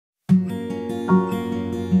Hello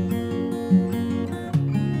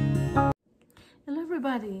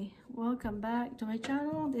everybody, welcome back to my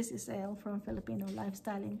channel. This is Elle from Filipino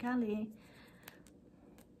Lifestyle in Cali.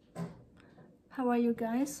 How are you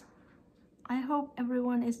guys? I hope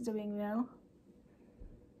everyone is doing well.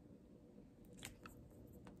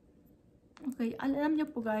 Okay, alam niyo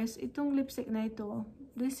po guys, itong lipstick na ito,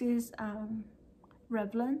 this is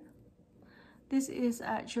Revlon. This is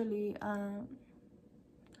actually how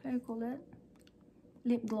you call it?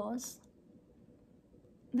 Lip gloss.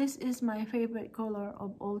 This is my favorite color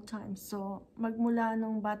of all time. So, magmula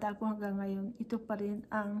nung bata ko hanggang ngayon, ito pa rin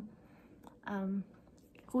ang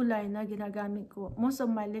kulay na ginagamit ko. Most of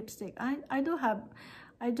my lipstick, I do have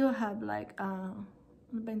like ano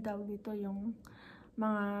ba yung tawag dito, yung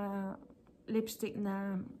mga lipstick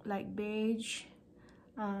na like beige,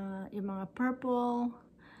 yung mga purple,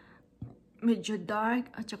 medyo dark,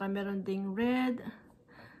 at saka meron ding red,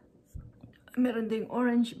 meron ding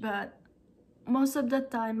orange, but most of the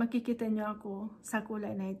time, makikita nyo ako sa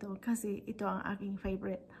kulay na ito kasi ito ang aking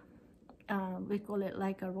favorite. We call it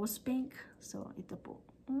like a rose pink. So, ito po.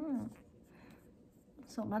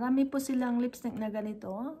 So, marami po silang lipstick na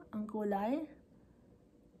ganito, ang kulay.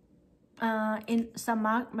 Sa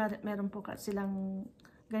MAC, meron po silang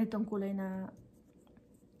ganitong kulay na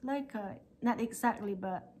like, not exactly,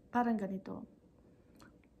 but parang ganito.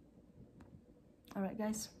 Alright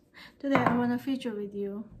guys, today I want to feature with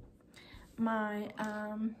you my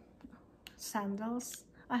sandals.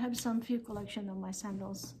 I have some few collection of my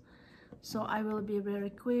sandals, so I will be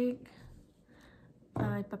very quick.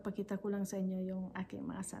 Ipapakita ko lang sa inyo yung aking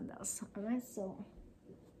mga sandals. Alright, so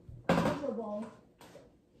first of all,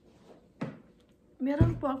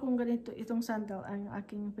 meron po akong ganito, itong sandal. Ang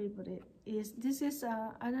aking favorite is, this is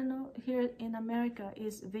I don't know, here in America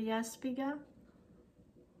is Villaspiga.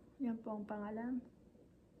 Yan po ang pangalan.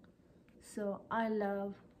 So I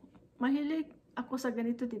love, mahilig ako sa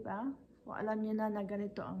ganito, di ba? O alam niyo na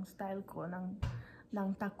ganito ang style ko ng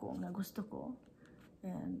takong na gusto ko.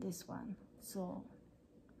 And this one. So,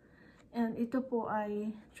 and ito po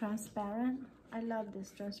ay transparent. I love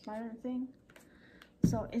this transparent thing.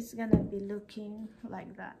 So, it's gonna be looking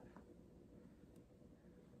like that.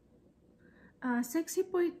 Sexy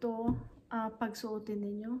po ito pag suotin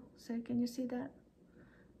ninyo. So, can you see that?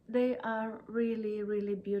 They are really,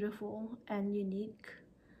 really beautiful and unique.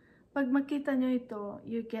 Pag makita nyo ito,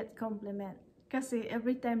 you get compliment. Kasi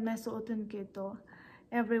every time na suotin ko ito,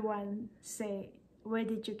 everyone say, where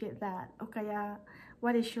did you get that? O kaya,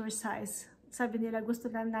 what is your size? Sabi nila,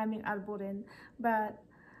 gusto lang naming alburin. But,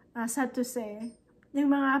 sad to say,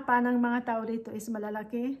 yung mga panang mga tao dito is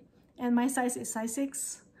malalaki. And my size is size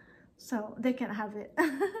 6. So, they can have it.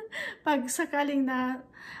 Pag sakaling na,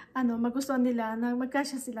 magustuhan nila, na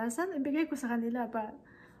magkasya sila, sana ibigay ko sa kanila. But,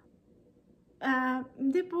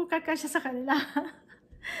 hindi po kakasya sa kanila.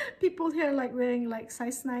 People here like wearing like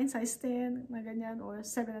size 9, size 10, na ganyan, or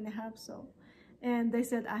 7.5. So, and they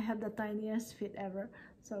said I have the tiniest feet ever.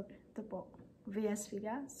 So, ito po, VS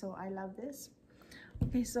Figa. So, I love this.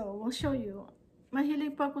 Okay, so, we'll show you.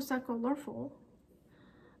 Mahilig po ako sa colorful.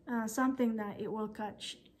 Something na it will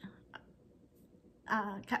catch,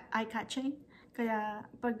 eye-catching. Kaya,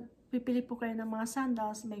 pag pipili po kayo ng mga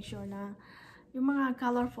sandals, make sure na yung mga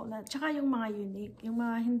colorful na, tsaka yung mga unique, yung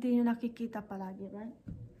mga hindi nyo nakikita palagi, right?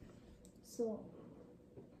 So,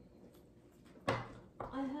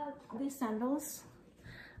 I have these sandals.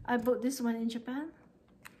 I bought this one in Japan.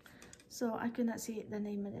 So, I could not see the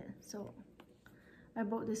name of it. So, I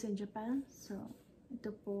bought this in Japan. So,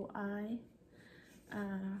 ito po ay,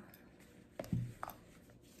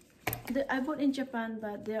 I bought in Japan,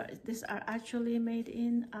 but these are actually made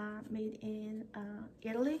in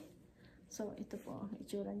Italy. So, ito po ang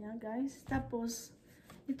itsura niya, guys. Tapos,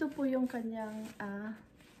 ito po yung kanyang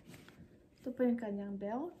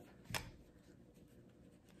belt.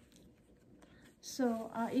 So,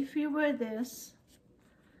 if you wear this,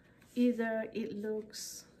 either it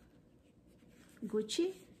looks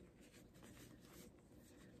Gucci.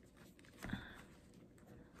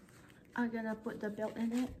 I'm gonna put the belt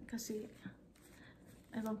in it kasi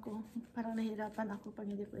ewan ko, parang nahirapan ako pag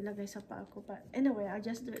hindi ko ilagay sa paa ko. But anyway, I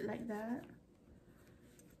just do it like that.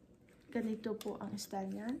 Ganito po ang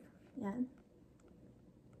style niyan. Yan.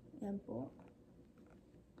 Yan po.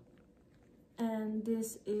 And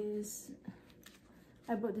this is,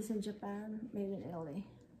 I bought this in Japan, made in Italy.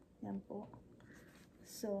 Yan po.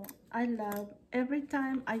 So, I love, every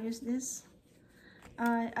time I use this,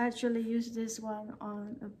 I actually use this one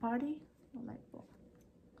on a party. Like po.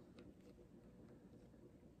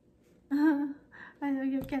 I know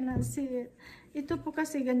you cannot see it. Ito po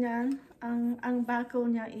kasi ganyan. Ang buckle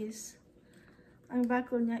niya is Ang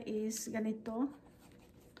buckle niya is ganito.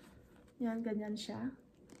 Yan, ganyan siya.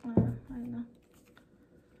 Ano.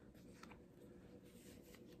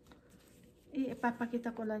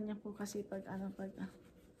 Ipapakita ko lang niya po kasi pag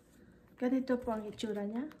ganito po ang itsura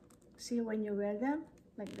niya. See when you wear them,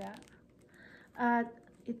 like that. At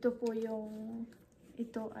ito po yung,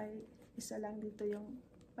 ito ay isa lang dito yung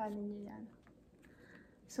panin niya yan.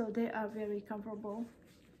 So they are very comfortable.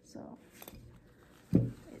 So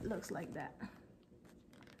it looks like that.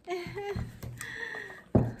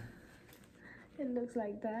 It looks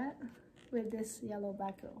like that with this yellow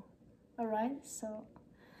buckle. Alright, so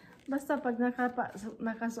basta pag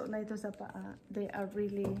nakasuot na ito sa paa, they are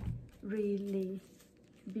really, really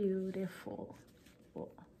beautiful. Oh,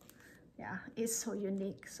 yeah, it's so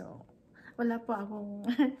unique. So, wala po akong,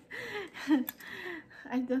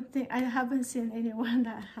 I haven't seen anyone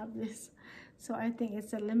that have this. So, I think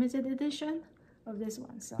it's a limited edition of this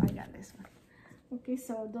one. So, I got this one. Okay,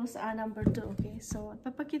 so those are number 2. Okay, so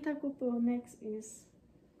papakita ko po next is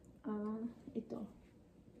ito.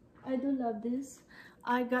 I do love this.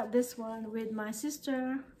 I got this one with my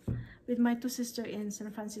sister, with my 2 sisters in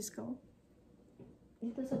San Francisco.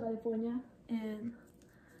 Dito sa California. And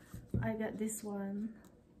I got this one.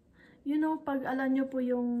 You know, pag alam nyo po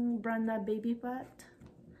yung brand na Baby Pat.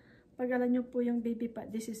 Pag alam nyo po yung Baby Pat,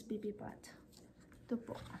 this is Baby Pat. Ito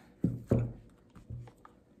po.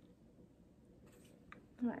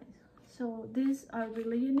 Right. So, these are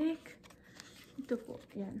really unique. Ito po.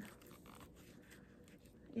 Yan.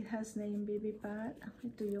 It has name Baby Pat.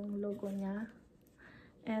 Ito yung logo niya.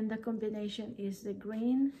 And the combination is the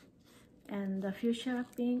green and the fuchsia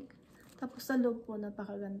pink. Tapos sa loob po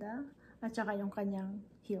napakaganda. At saka yung kanyang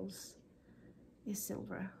heels is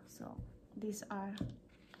silver. So, these are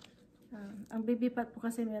ang Baby Pat po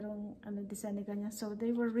kasi merong design na ganyan. So,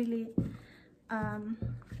 they were really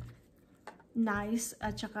nice.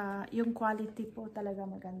 At saka yung quality po talaga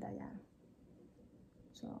maganda yan.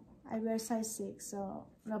 So, I wear size 6, so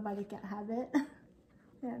nobody can have it.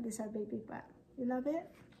 Yeah, these are Baby Pat. You love it?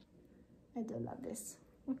 I do love this.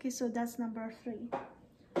 Okay, so that's number 3.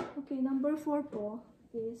 Okay, number 4 po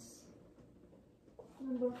is,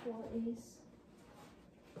 I don't know,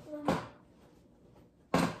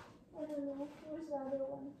 where's the other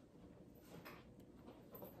one?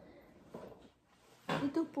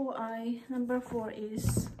 Ito po ay, number 4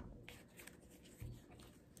 is,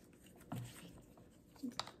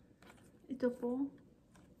 ito po.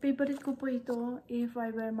 Favorite ko po ito if I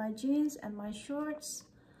wear my jeans and my shorts.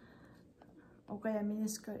 O kaya mini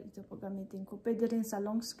skirt. Ito po gamitin ko. Pwede rin sa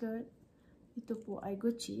long skirt. Ito po ay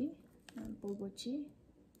Gucci. Yan po Gucci.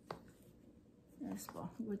 Yes po,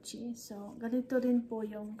 Gucci. So, ganito rin po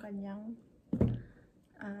yung kanyang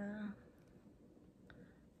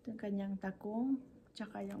takong.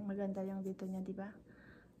 Tsaka yung maganda yung dito niya, diba?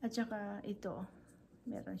 At tsaka ito.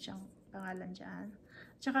 Meron siyang pangalan dyan.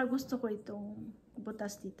 Tsaka gusto ko itong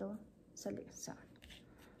butas dito sa lisa.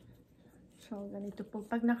 So, ganito po.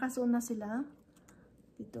 Pag nakasuot na sila,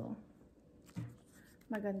 dito,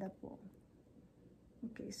 maganda po.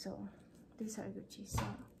 Okay, so, these are Gucci. So,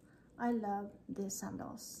 I love these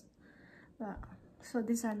sandals. So,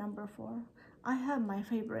 these are number 4. I have my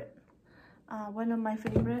favorite. One of my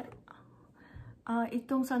favorite.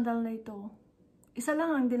 Itong sandal na ito. Isa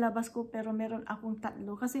lang ang dilabas ko pero meron akong 3.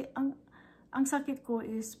 Kasi ang sakit ko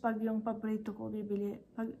is pag yung paborito ko bibili.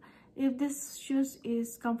 If this shoes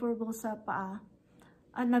is comfortable sa paa,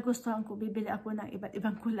 at nagustuhan ko, bibili ako ng iba't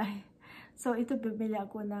ibang kulay. So, ito bibili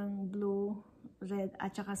ako ng blue, red,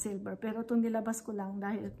 at saka silver. Pero itong nilabas ko lang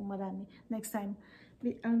dahil kung marami. Next time,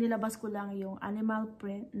 ang nilabas ko lang yung animal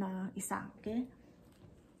print na isa. Okay?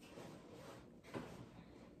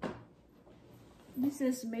 This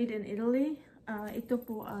is made in Italy. Ito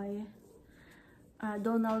po ay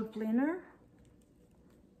Donald Planner.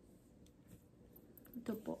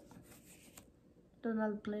 Ito po.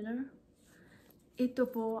 Donald Planner. Ito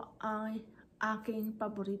po ay aking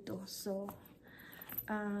paborito. So,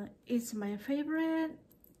 it's my favorite.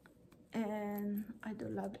 And I do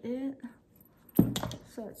love it.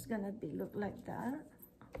 So, it's gonna be look like that.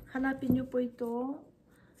 Hanapin nyo po ito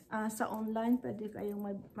sa online. Pwede kayong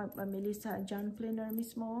magpamili sa John Planner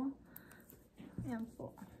mismo. Ayan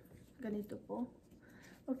po. Ganito po.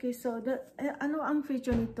 Okay, so ano ang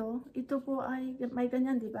feature nito? Ito po ay may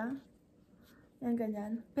ganyan, di ba? Yan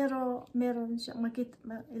ganyan. Pero meron siyang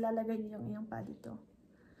ilalagay niyo yung iyong pad dito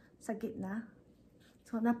sa gitna.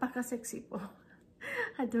 So napaka-sexy po.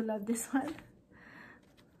 I do love this one.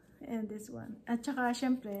 And this one. At saka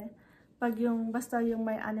syempre, pag yung basta yung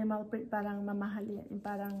may animal print parang mamahali,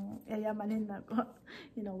 parang yayamanin na ko.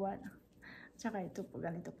 You know what? Tsaka ito po,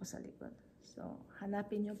 ganito po sa likod. So,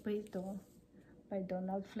 hanapin nyo po ito by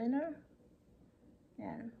Donald Flinner.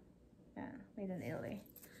 Yan. Yan, made in Italy.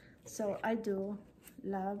 So, I do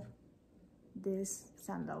love these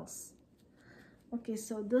sandals. Okay,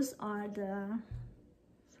 so these are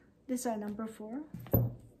number 4.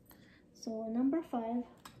 So, number 5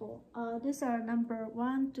 po, these are number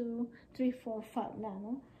 1, 2, 3, 4, 5 na,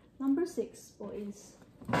 no? Number 6 po is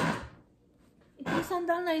itong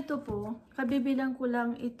sandal na ito po, kabibilang ko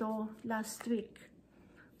lang ito last week.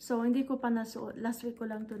 So, hindi ko pa nasuot. Last week ko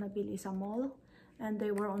lang ito nabili sa mall. And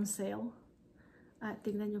they were on sale.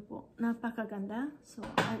 Tingnan nyo po. Napakaganda. So,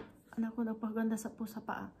 anak ko napakaganda po sa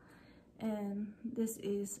paa. And this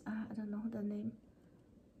is, I don't know the name.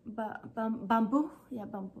 Bamboo. Yeah,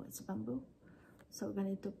 bamboo. It's bamboo. So,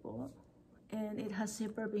 ganito po. And it has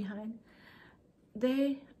zipper behind.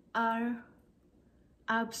 They are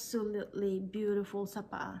absolutely beautiful sa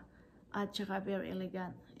paa. At saka very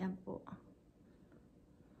elegant. Yan po.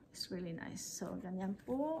 It's really nice. So, ganyan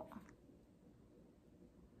po.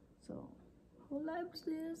 So, who loves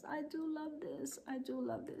this? I do love this. I do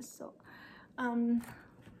love this. So,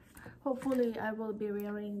 hopefully, I will be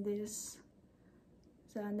wearing this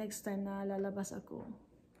sa next time na lalabas ako.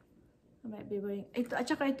 I might be wearing ito. At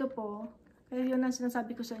saka ito po. Kaya yun ang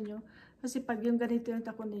sinasabi ko sa inyo. Kasi pag yung ganito yung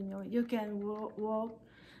takon ninyo, you can walk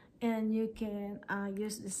and you can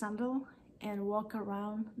use the sandal and walk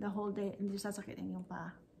around the whole day. Hindi sasakit yung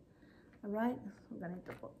paa. Alright? So,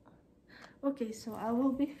 ganito po. Okay, so I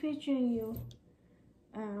will be featuring you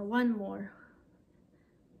one more.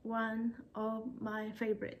 One of my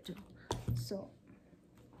favorite too. So,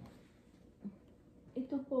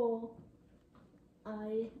 ito po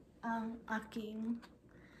ay ang aking,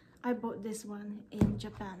 I bought this one in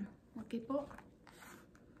Japan. Okay po?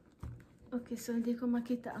 Okay, so hindi ko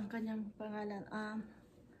makita ang kanyang pangalan.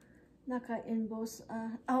 Naka-emboss.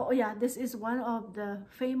 Oh yeah, this is one of the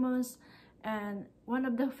famous and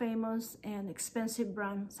expensive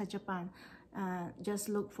brand sa Japan. Just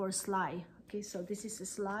look for Sly. Okay, so this is a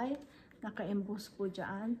Sly. Naka-emboss po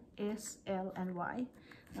dyan. S, L, and Y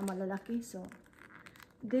na malalaki. So,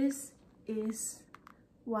 this is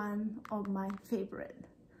one of my favorite.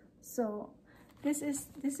 So, this is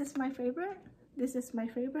my favorite. This is my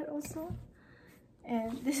favorite also.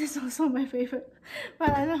 And this is also my favorite.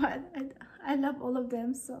 But I know I love all of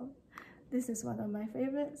them. So, this is one of my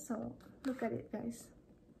favorites. So, look at it, guys.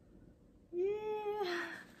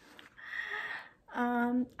 Yeah.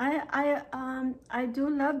 I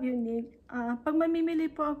do love unique. Pag mamimili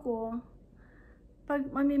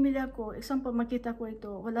ako, example, makita ko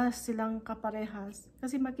ito, wala silang kaparehas.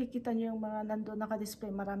 Kasi makikita nyo yung mga nandun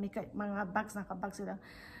naka-display, marami mga bags, naka-bag sila.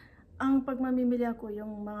 Ang pag mamimili ako,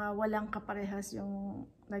 yung mga walang kaparehas, yung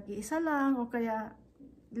nag-iisa lang, o kaya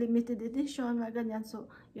limited edition, mga ganyan. So,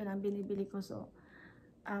 yun ang binibili ko. So,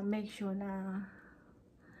 make sure na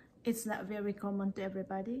it's not very common to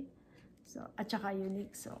everybody. So, at saka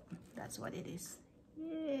unique. So, that's what it is.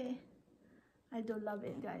 Yeah. I do love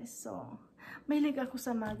it, guys. So, mahilig ako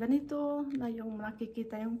sa mga ganito, na yung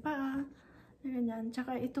nakikita yung paa, ganyan.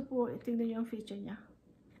 Tsaka ito po, tingnan yung feature niya.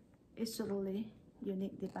 It's really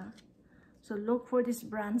unique, diba? So, look for this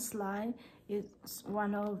brand Sly. It's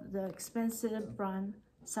one of the expensive brand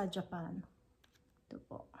sa Japan. Ito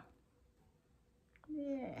po.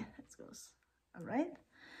 Yeah, let's go. Alright.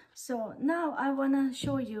 So, now I wanna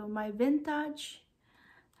show you my vintage.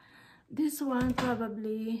 This one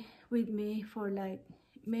probably with me for like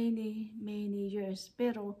many years,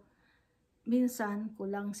 pero minsan ko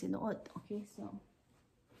lang sinuot. Okay, so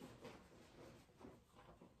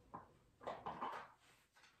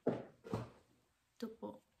ito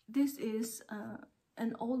po. This is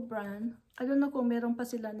an old brand. I don't know kung meron pa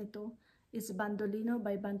sila nito. It's Bandolino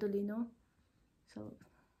by Bandolino. So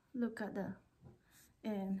look at the,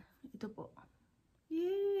 and ito po.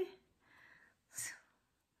 Yeah.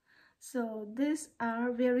 So, these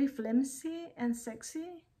are very flimsy and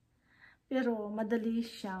sexy, pero madali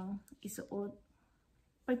siyang isuot.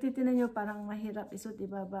 Pag titinan nyo, parang mahirap isuot,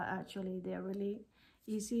 diba? But actually, they're really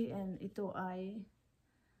easy, and ito ay,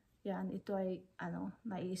 yan, ito ay,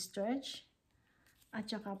 nai-stretch.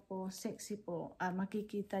 At saka po, sexy po.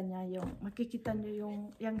 Makikita nyo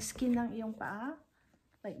yung skin ng iyong paa,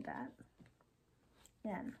 like that.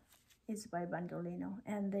 Yan, it's by Bandolino,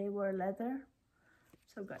 and they were leather.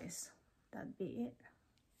 So, guys, that'd be it.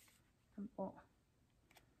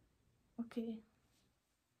 Okay.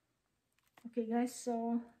 Okay, guys,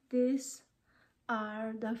 so these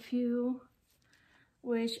are the few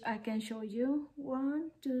which I can show you.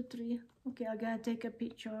 1, 2, 3. Okay, I'm gonna take a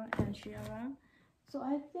picture and share around. So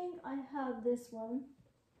I think I have this one.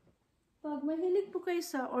 Pag mahilig po kayo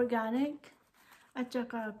sa organic at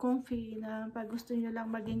saka comfy na pag gusto nyo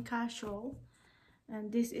lang maging casual,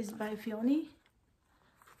 and this is by Fioni.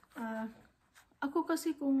 Ako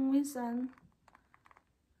kasi kung minsan,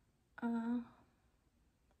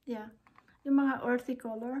 yeah, yung mga earthy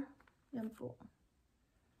color, yan po.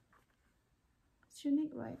 It's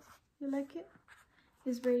unique, right? You like it?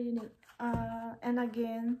 It's very unique. And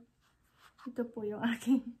again, ito po yung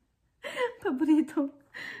aking paborito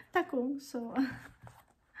takong. So,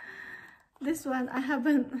 this one, I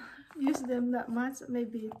haven't used them that much.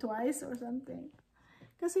 Maybe twice or something.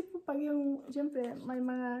 Kasi po pag yung, syempre, may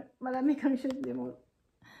mga, marami kang shoes, di mo,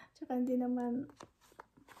 tsaka hindi naman,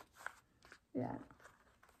 yeah.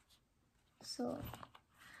 So,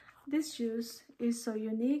 this shoes is so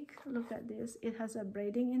unique. Look at this. It has a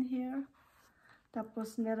braiding in here.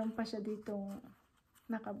 Tapos, meron pa siya ditong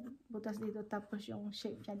nakabutas dito. Tapos, yung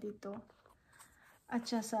shape niya dito. At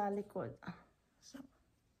siya sa likod. So,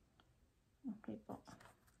 okay po.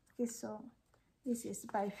 Okay, so, this is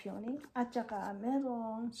by Fioni. At saka,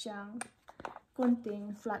 meron siyang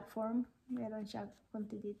kunting platform. Meron siya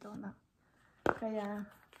kunti dito na. Kaya,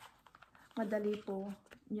 madali po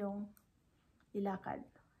yung ilakad.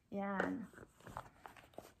 Yan.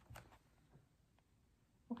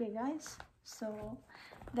 Okay, guys. So,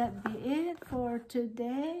 that be it for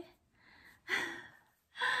today.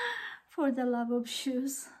 For the love of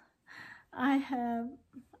shoes, I have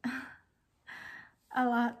a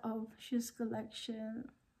lot of shoes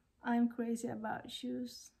collection. I'm crazy about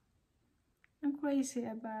shoes. I'm crazy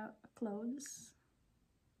about clothes,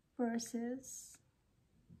 purses,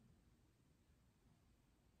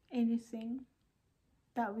 anything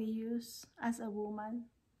that we use as a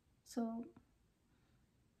woman. So,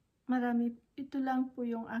 marami, ito lang po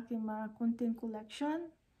yung aking mga kunting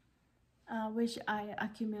collection, which I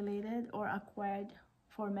accumulated or acquired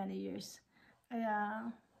for many years. Kaya,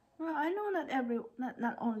 well, I know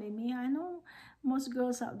not only me, I know most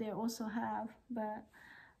girls out there also have, but,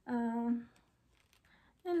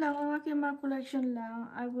 yun lang, ang aking mga collection lang,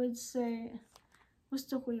 I would say,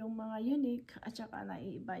 gusto ko yung mga unique, at saka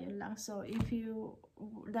naiiba yun lang. So, if you,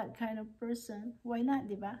 that kind of person, why not,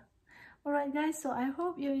 diba? Alright guys, so I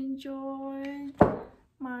hope you enjoyed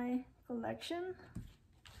my collection.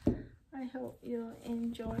 I hope you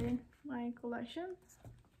enjoy my collection.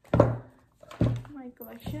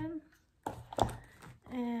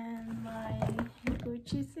 And my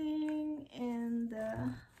Gucci thing. And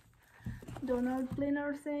the Donald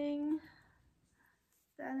Planner thing.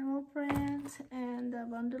 The animal print. And the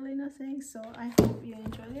Bandolino thing. So I hope you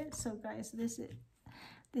enjoyed it. So guys, this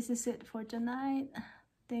is it for tonight.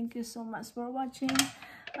 Thank you so much for watching.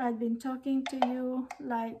 I've been talking to you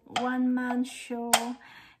like one-man show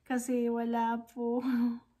kasi wala po.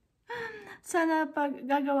 Sana pag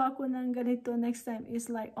gagawa ko ng ganito next time is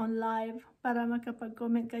like on live para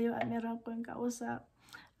makapag-comment kayo at meron akong kausap.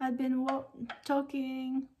 I've been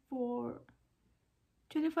talking for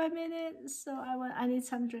 25 minutes, so I need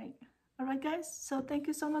some drink. Alright guys, so thank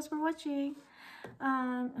you so much for watching.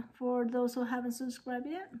 For those who haven't subscribed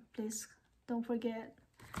yet, please don't forget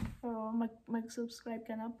or mag-subscribe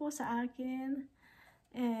ka na po sa akin.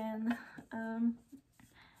 And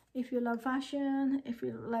if you love fashion, if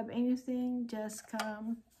you love anything, just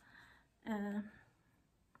come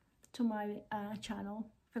to my channel,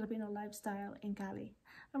 Filipino Lifestyle in Cali.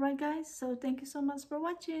 Alright guys, so thank you so much for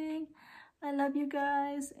watching. I love you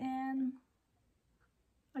guys, and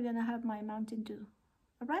I'm gonna have my Mountain Dew.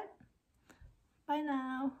 Alright, bye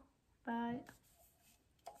now. Bye.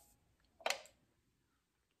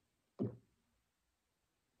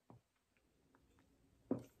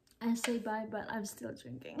 I say bye, but I'm still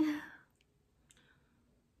drinking.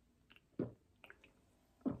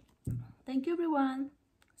 Thank you, everyone.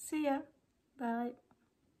 See ya. Bye.